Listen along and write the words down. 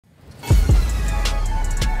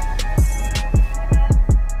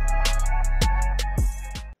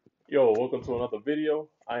welcome to another video.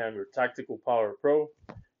 I am your Tactical Power Pro.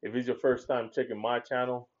 If it's your first time checking my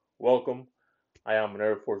channel, welcome. I am an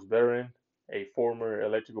Air Force veteran, a former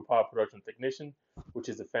electrical power production technician, which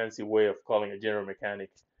is a fancy way of calling a general mechanic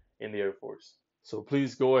in the Air Force. So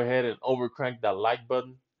please go ahead and overcrank that like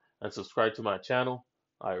button and subscribe to my channel.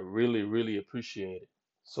 I really appreciate it.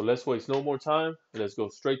 So let's waste no more time and let's go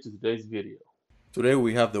straight to today's video. Today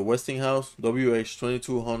we have the Westinghouse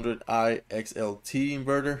Wh2200iXLT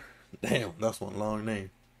inverter. Damn, that's one long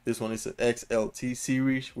name. This one is an XLT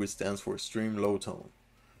series, which stands for extreme low tone.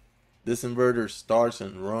 This inverter starts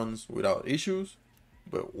and runs without issues,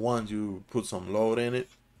 but once you put some load in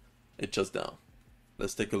it, it shuts down.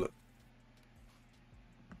 Let's take a look.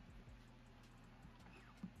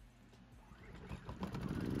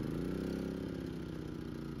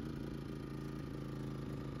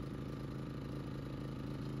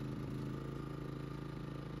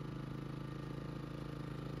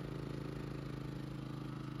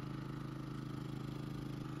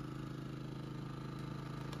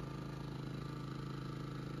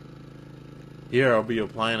 Here I'll be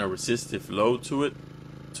applying a resistive load to it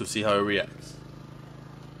to see how it reacts.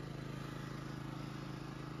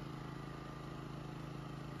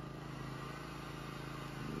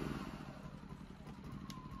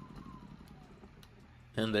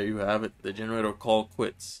 And there you have it, the generator call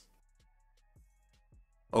quits.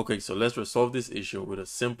 Okay, so let's resolve this issue with a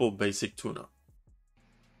simple basic tune-up.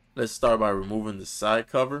 Let's start by removing the side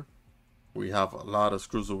cover. We have a lot of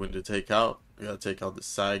screws that we need to take out. We gotta take out the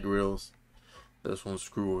side grills. There's one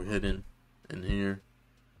screw hidden in here.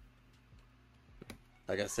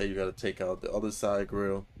 Like I said, you gotta take out the other side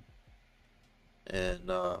grill. And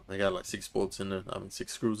I got like 6 bolts in there,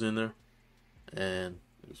 6 screws in there. And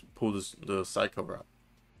just pull the side cover out.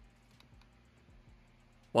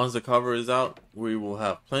 Once the cover is out, we will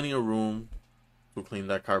have plenty of room to clean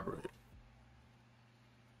that carburetor.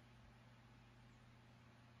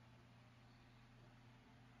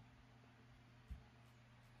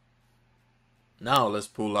 Now let's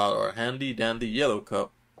pull out our handy dandy yellow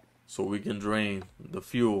cup so we can drain the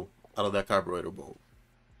fuel out of that carburetor bowl.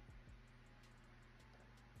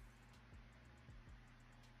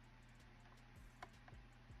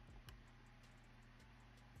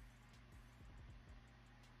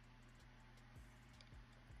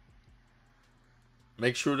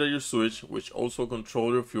 Make sure that your switch, which also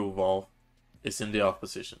controls your fuel valve, is in the off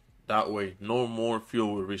position. That way, no more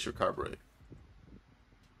fuel will reach your carburetor.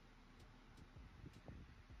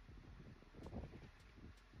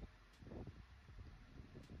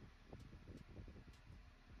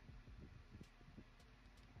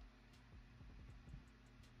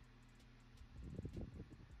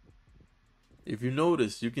 If you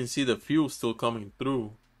notice, you can see the fuel still coming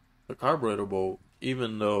through the carburetor bowl,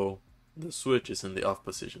 even though the switch is in the off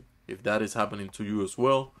position. If that is happening to you as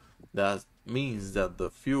well, that means that the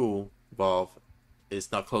fuel valve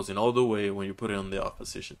is not closing all the way when you put it on the off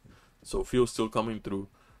position. So fuel still coming through,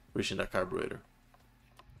 reaching that carburetor.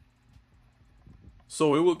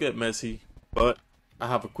 So it will get messy, but I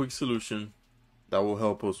have a quick solution that will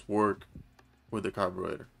help us work with the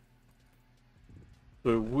carburetor.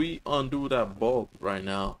 So if we undo that bulb right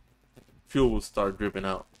now, fuel will start dripping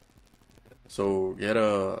out. So get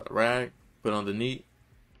a rag, put underneath.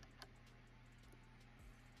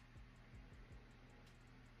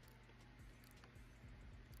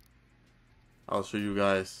 I'll show you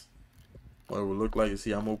guys what it will look like. You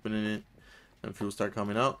see I'm opening it and fuel start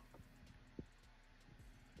coming out.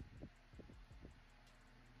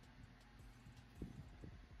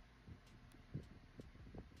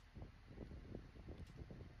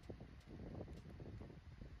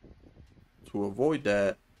 To avoid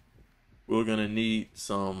that, we're gonna need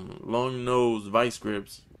some long nose vice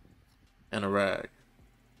grips and a rag.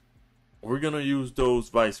 We're gonna use those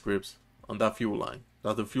vice grips on that fuel line.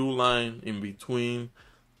 That's the fuel line in between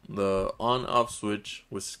the on-off switch,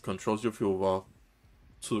 which controls your fuel valve,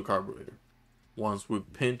 to the carburetor. Once we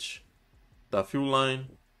pinch that fuel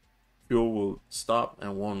line, fuel will stop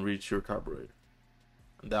and won't reach your carburetor.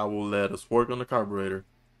 And that will let us work on the carburetor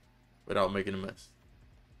without making a mess.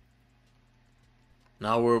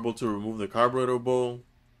 Now we're able to remove the carburetor bowl.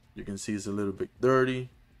 You can see it's a little bit dirty.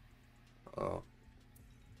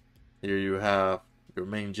 Here you have your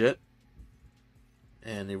main jet.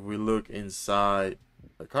 And if we look inside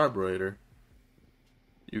the carburetor,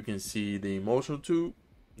 you can see the emulsion tube.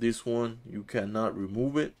 This one, you cannot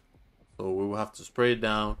remove it. So we will have to spray it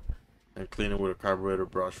down and clean it with a carburetor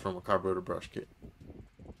brush from a carburetor brush kit.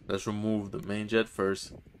 Let's remove the main jet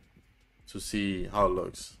first to see how it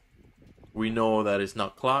looks. We know that it's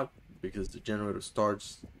not clogged because the generator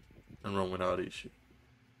starts and runs without issue.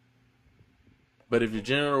 But if your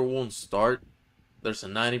generator won't start, there's a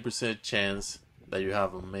 90% chance that you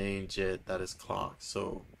have a main jet that is clogged.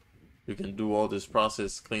 So you can do all this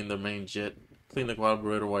process, clean the main jet, clean the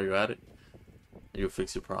carburetor while you're at it, and you'll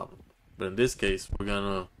fix your problem. But in this case, we're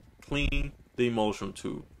gonna clean the emulsion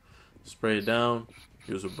tube. Spray it down,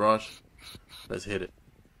 use a brush, let's hit it.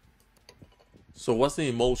 So what's the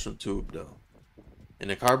emulsion tube though? In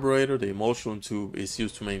a carburetor, the emulsion tube is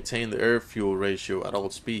used to maintain the air-fuel ratio at all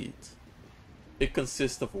speeds. It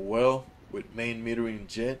consists of a well with main metering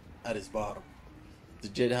jet at its bottom. The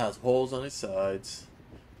jet has holes on its sides,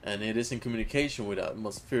 and it is in communication with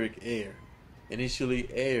atmospheric air. Initially,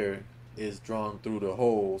 air is drawn through the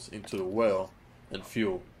holes into the well, and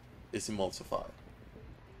fuel is emulsified.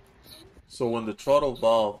 So when the throttle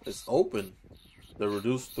valve is open, the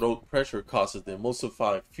reduced throat pressure causes the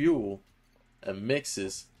emulsified fuel and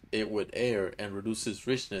mixes it with air and reduces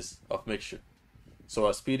richness of mixture. So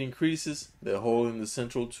as speed increases, the hole in the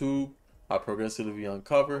central tube are progressively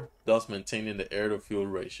uncovered, thus maintaining the air to fuel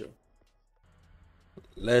ratio.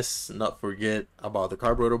 Let's not forget about the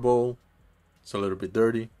carburetor bowl. It's a little bit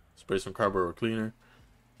dirty. Spray some carburetor cleaner.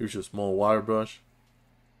 Use your small wire brush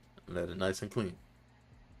and let it nice and clean.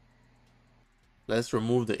 Let's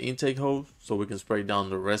remove the intake hose so we can spray down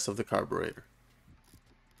the rest of the carburetor.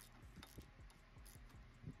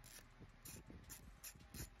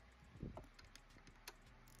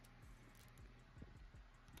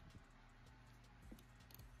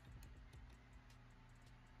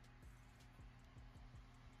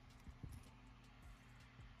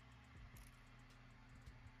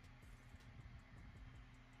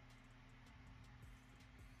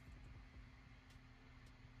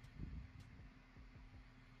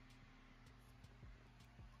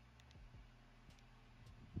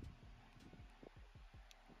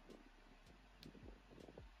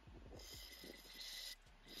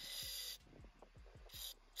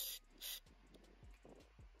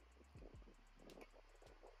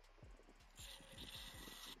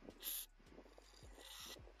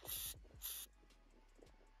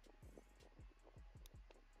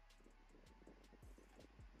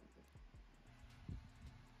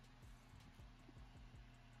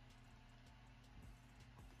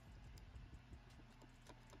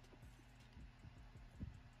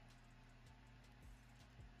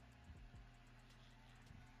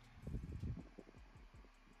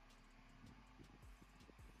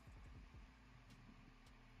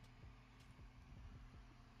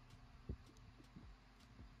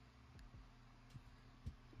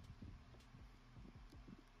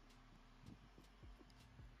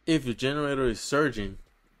 If your generator is surging,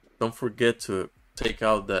 don't forget to take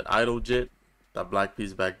out that idle jet, that black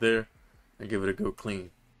piece back there, and give it a good clean.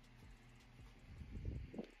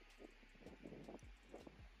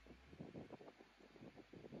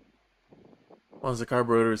 Once the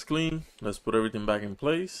carburetor is clean, let's put everything back in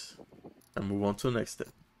place and move on to the next step.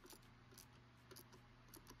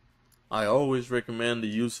 I always recommend the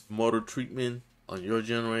use of motor treatment on your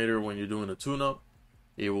generator when you're doing a tune-up.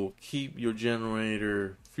 It will keep your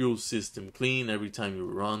generator fuel system clean every time you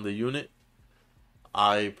run the unit.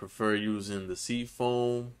 I prefer using the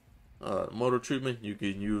Seafoam motor treatment. You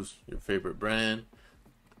can use your favorite brand.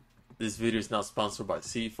 This video is not sponsored by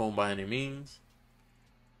Seafoam by any means.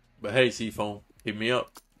 But hey, Seafoam, hit me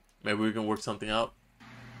up. Maybe we can work something out.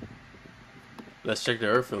 Let's check the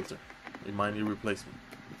air filter. It might need replacement.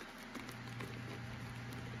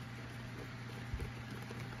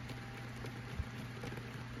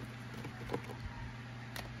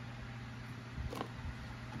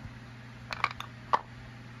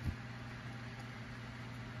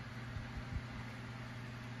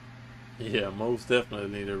 Yeah, most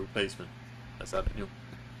definitely need a replacement. That's out of new.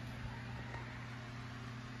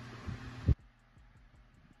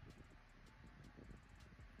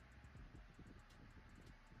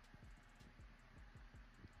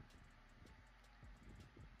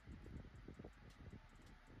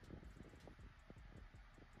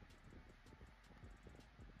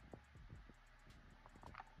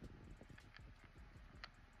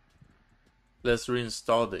 Let's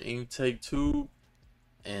reinstall the intake tube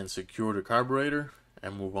and secure the carburetor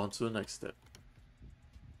and move on to the next step.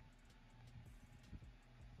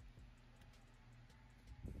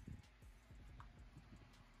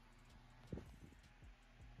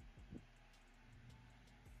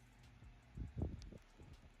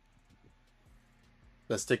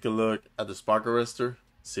 Let's take a look at the spark arrestor,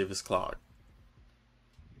 see if it's clogged.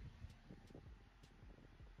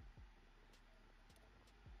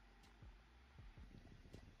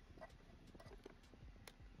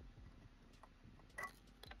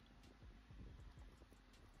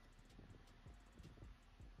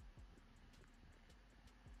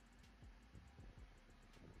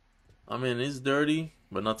 I mean, it's dirty,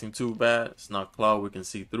 but nothing too bad. It's not clogged. We can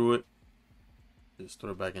see through it. Just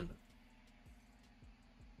throw it back in there.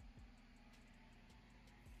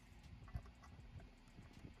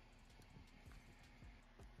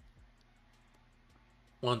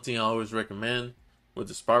 One thing I always recommend with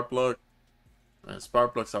the spark plug, and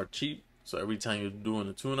spark plugs are cheap, so every time you're doing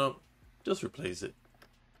a tune-up, just replace it.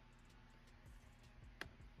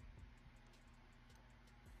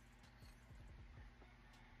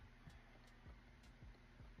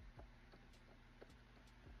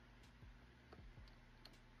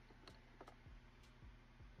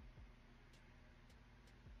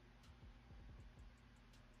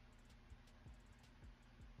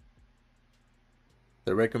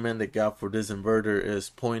 The recommended gap for this inverter is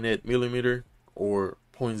 0.8 millimeter or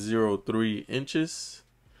 0.03 inches.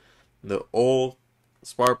 The old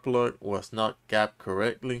spark plug was not gapped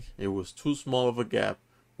correctly. It was too small of a gap,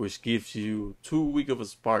 which gives you too weak of a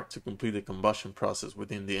spark to complete the combustion process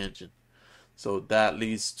within the engine. So that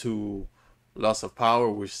leads to loss of power,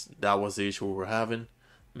 which that was the issue we were having.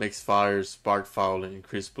 Mixed fires, spark fouling,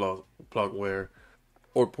 increased plug wear,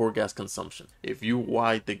 or poor gas consumption. If you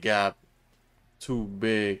widen the gap too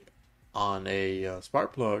big on a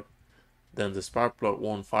spark plug, then the spark plug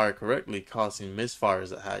won't fire correctly, causing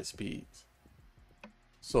misfires at high speeds.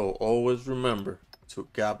 So always remember to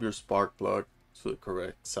gap your spark plug to the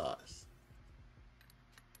correct size.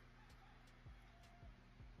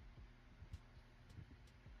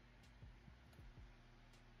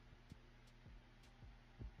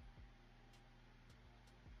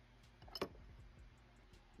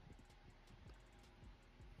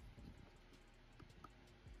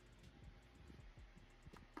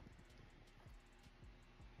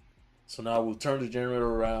 So now we'll turn the generator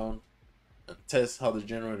around and test how the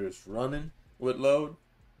generator is running with load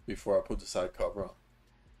before I put the side cover on.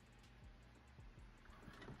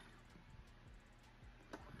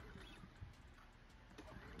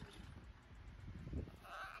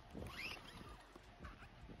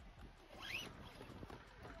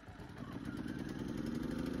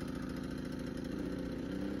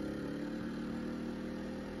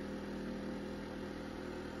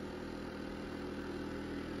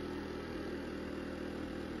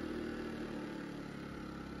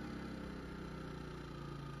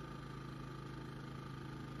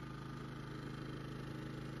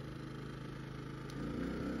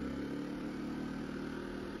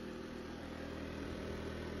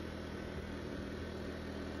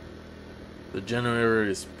 The generator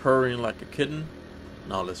is purring like a kitten.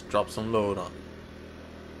 Now let's drop some load on it.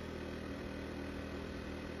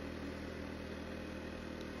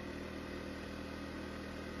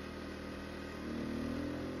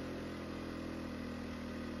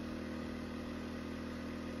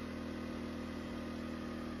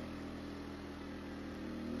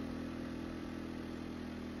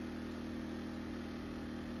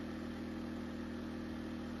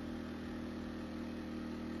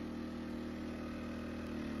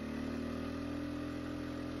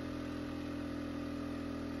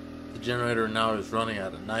 The generator now is running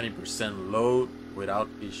at a 90% load without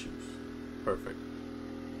issues. Perfect.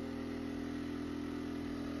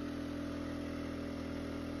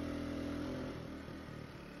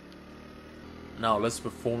 Now let's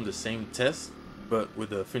perform the same test, but with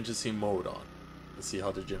the efficiency mode on, and see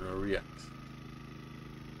how the generator reacts.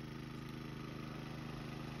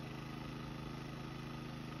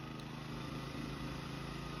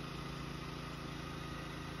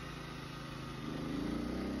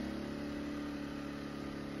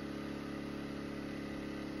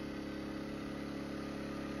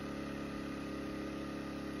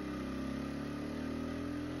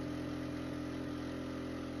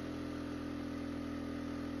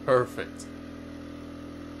 Perfect.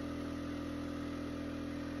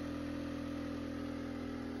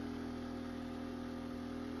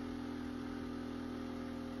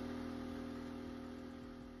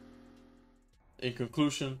 In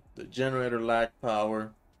conclusion, the generator lacked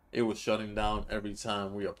power. It was shutting down every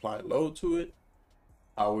time we applied load to it.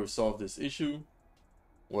 How we solved this issue?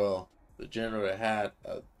 Well, the generator had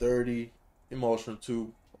a dirty emulsion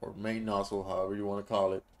tube or main nozzle, however you want to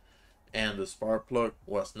call it, and the spark plug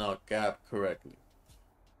was not gapped correctly.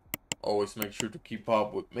 Always make sure to keep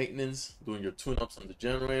up with maintenance, doing your tune-ups on the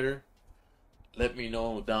generator. Let me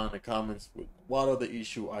know down in the comments with what other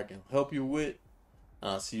issue I can help you with.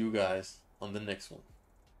 And I'll see you guys on the next one.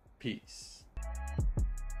 Peace.